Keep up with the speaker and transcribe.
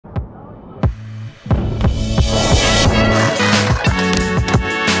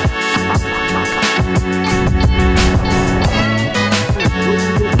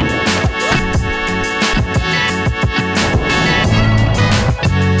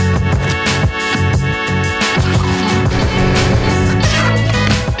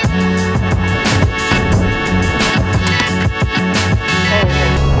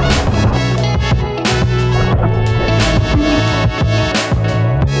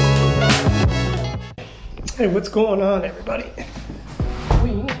Hey, what's going on, everybody?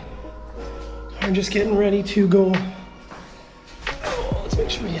 We are just getting ready to go. Oh, let's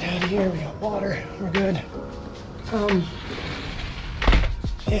make sure we get out of here. We got water. We're good.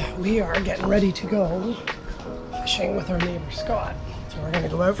 Yeah, we are getting ready to go fishing with our neighbor Scott. So we're gonna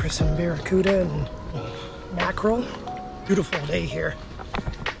go out for some barracuda and mackerel. Beautiful day here.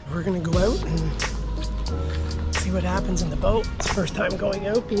 We're gonna go out and see what happens in the boat. It's the first time going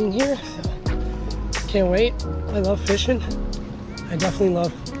out being here, so can't wait. I love fishing. I definitely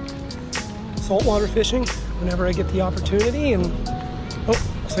love saltwater fishing whenever I get the opportunity. And oh,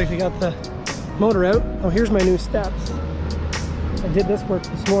 looks like we got the motor out. Oh, here's my new steps. I did this work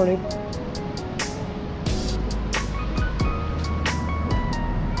this morning.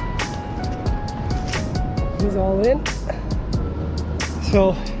 He's all in.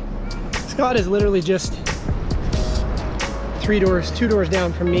 So Scott is literally just two doors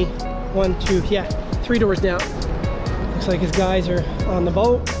down from me. 1, 2, yeah, 3 doors down. Looks like his guys are on the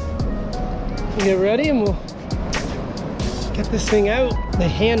boat. We'll get ready and we'll get this thing out. They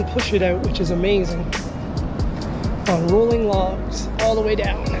hand push it out, which is amazing. On rolling logs all the way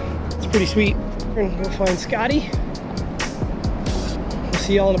down. It's pretty sweet. We're gonna go find Scotty. We'll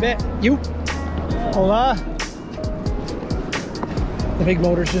see y'all in a bit. You. Hola. The big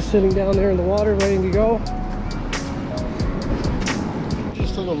motor's just sitting down there in the water waiting to go.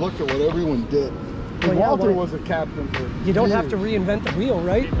 Just took a look at what everyone did. Well, Walter yeah, was a captain for you don't years. have to reinvent the wheel,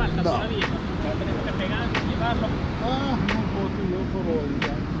 right? No.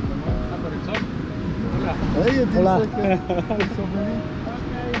 Hola.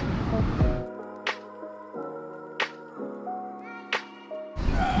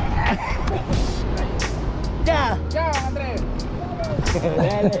 Ya. Ya, Andrés.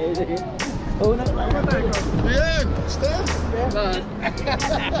 Bien, ¿usted?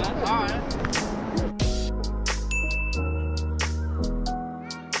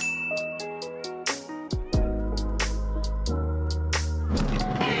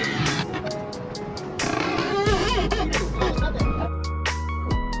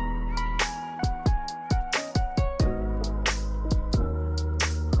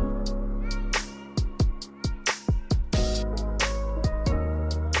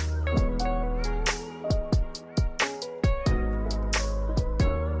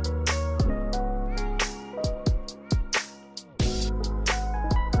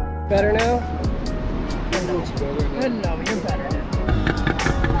 Better now? Much better now. No, you're better now.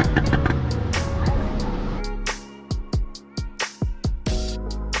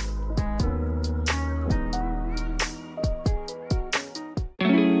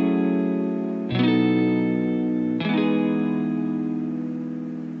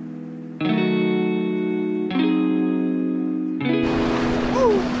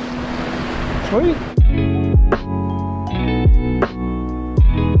 Sweet.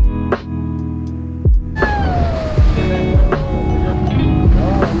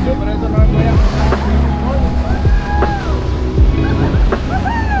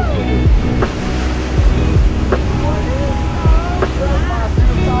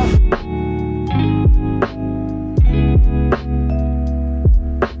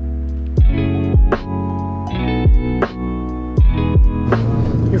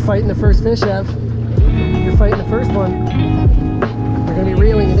 You're fighting the first fish, Ev. You're fighting the first one. We're gonna be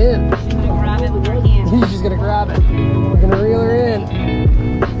reeling it in. Grab it with your hand. He's just gonna grab it. We're gonna reel her in.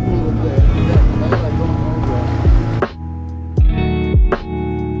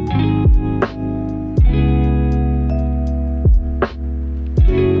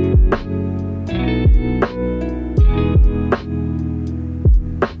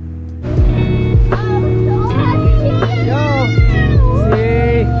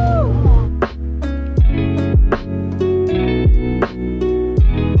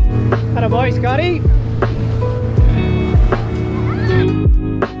 Atta boy, Scotty.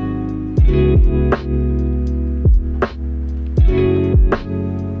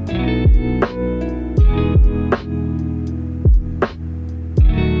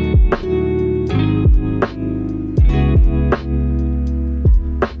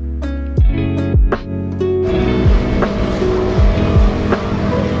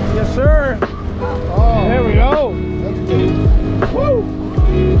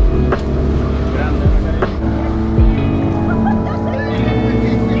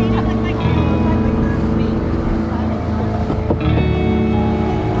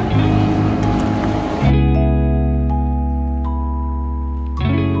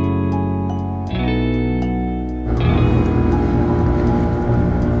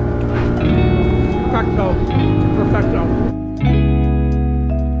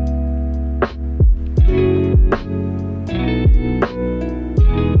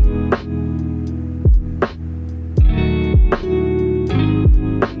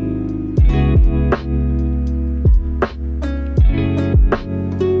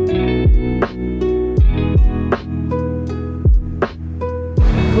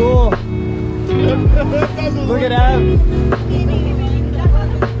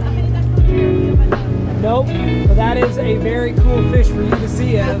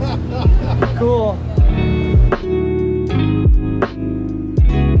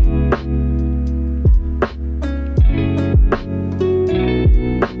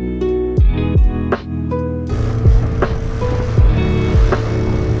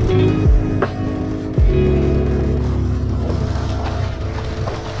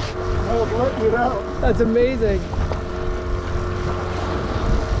 That's amazing.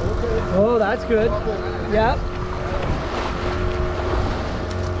 Oh, that's good. Yep.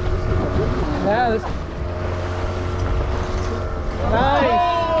 Yeah, that's nice.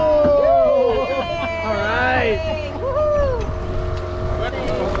 All right.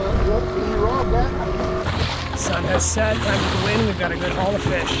 Sun has set, time to go in. We've got a good haul of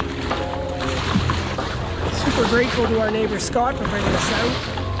fish. Super grateful to our neighbor Scott for bringing us out.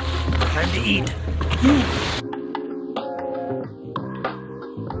 Time to eat.